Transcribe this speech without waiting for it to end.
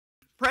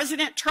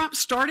President Trump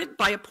started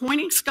by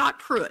appointing Scott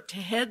Pruitt to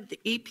head the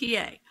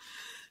EPA.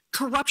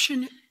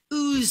 Corruption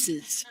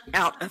oozes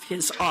out of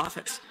his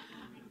office.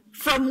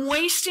 From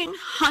wasting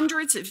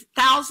hundreds of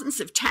thousands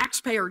of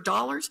taxpayer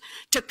dollars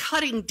to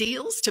cutting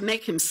deals to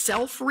make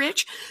himself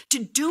rich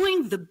to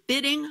doing the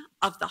bidding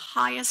of the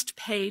highest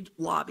paid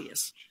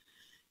lobbyists.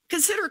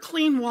 Consider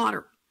clean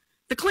water.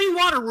 The Clean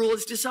Water Rule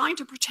is designed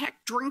to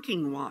protect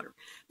drinking water,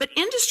 but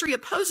industry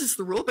opposes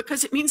the rule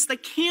because it means they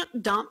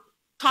can't dump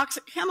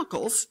toxic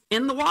chemicals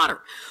in the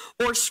water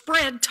or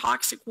spread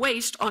toxic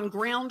waste on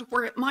ground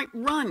where it might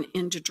run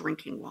into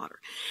drinking water.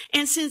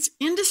 And since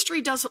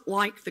industry doesn't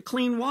like the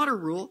Clean Water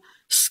Rule,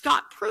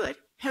 Scott Pruitt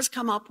has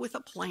come up with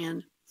a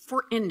plan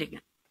for ending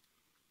it.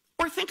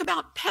 Or think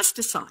about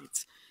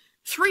pesticides.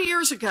 3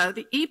 years ago,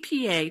 the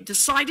EPA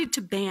decided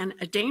to ban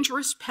a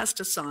dangerous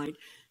pesticide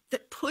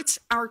that puts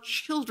our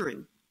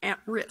children at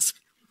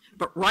risk.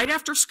 But right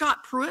after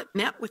Scott Pruitt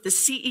met with the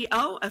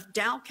CEO of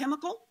Dow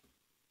Chemical,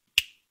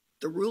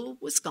 the rule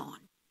was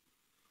gone.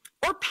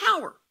 Or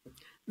power.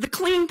 The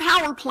Clean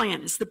Power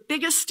Plan is the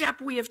biggest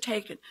step we have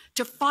taken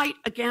to fight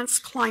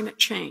against climate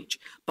change.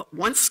 But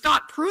once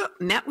Scott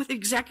Pruitt met with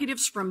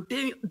executives from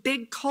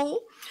Big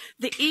Coal,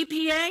 the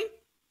EPA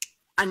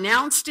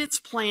announced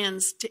its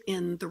plans to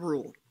end the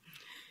rule.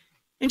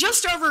 In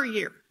just over a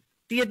year,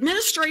 the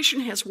administration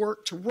has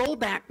worked to roll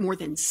back more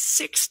than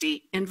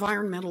 60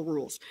 environmental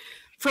rules,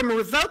 from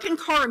revoking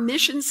car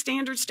emission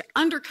standards to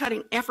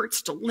undercutting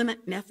efforts to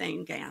limit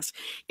methane gas.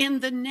 In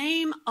the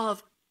name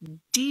of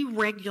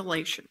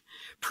deregulation,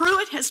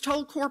 Pruitt has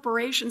told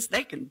corporations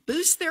they can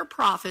boost their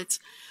profits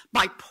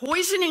by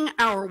poisoning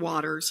our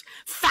waters,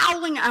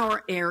 fouling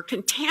our air,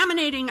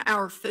 contaminating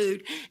our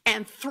food,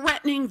 and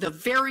threatening the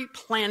very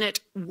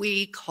planet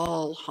we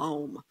call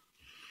home.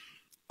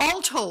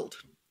 All told,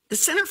 the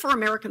Center for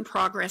American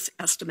Progress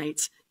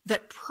estimates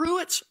that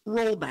Pruitt's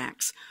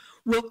rollbacks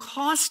will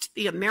cost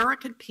the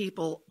American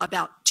people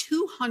about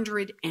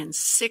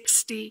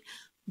 $260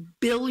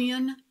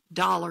 billion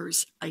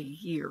a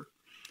year.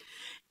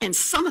 And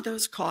some of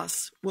those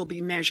costs will be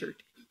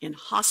measured in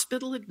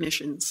hospital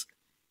admissions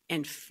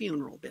and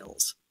funeral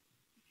bills.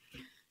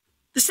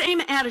 The same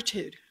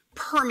attitude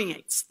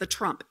permeates the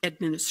Trump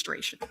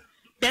administration.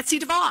 Betsy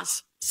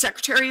DeVos,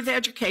 Secretary of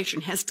Education,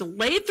 has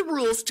delayed the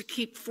rules to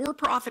keep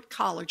for-profit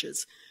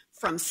colleges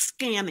from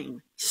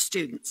scamming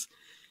students.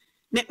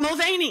 Mick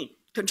Mulvaney,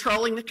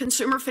 controlling the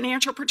Consumer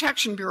Financial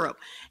Protection Bureau,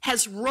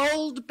 has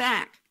rolled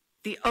back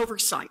the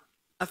oversight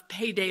of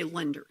payday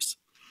lenders.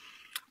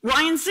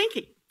 Ryan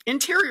Zinke,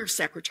 Interior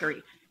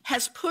Secretary,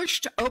 has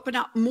pushed to open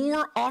up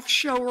more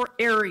offshore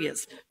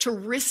areas to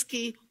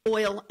risky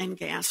oil and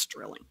gas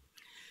drilling.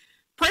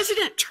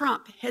 President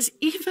Trump has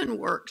even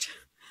worked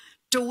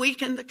to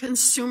weaken the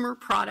Consumer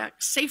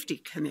Product Safety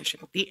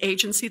Commission, the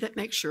agency that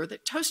makes sure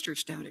that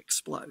toasters don't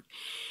explode.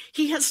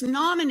 He has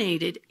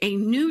nominated a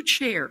new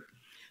chair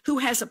who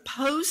has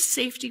opposed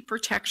safety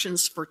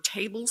protections for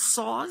table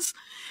saws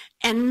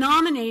and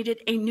nominated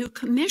a new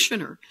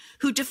commissioner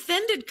who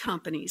defended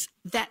companies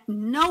that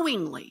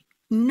knowingly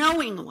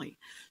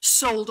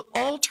sold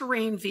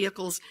all-terrain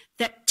vehicles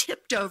that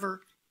tipped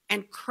over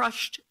and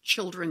crushed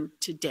children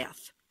to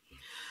death.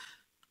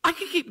 I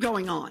could keep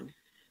going on,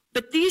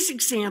 but these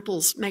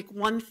examples make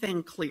one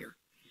thing clear.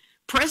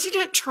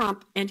 President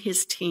Trump and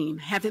his team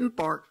have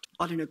embarked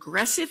on an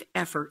aggressive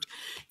effort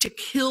to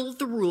kill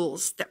the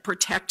rules that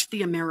protect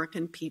the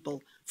American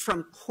people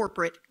from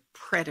corporate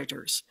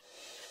predators.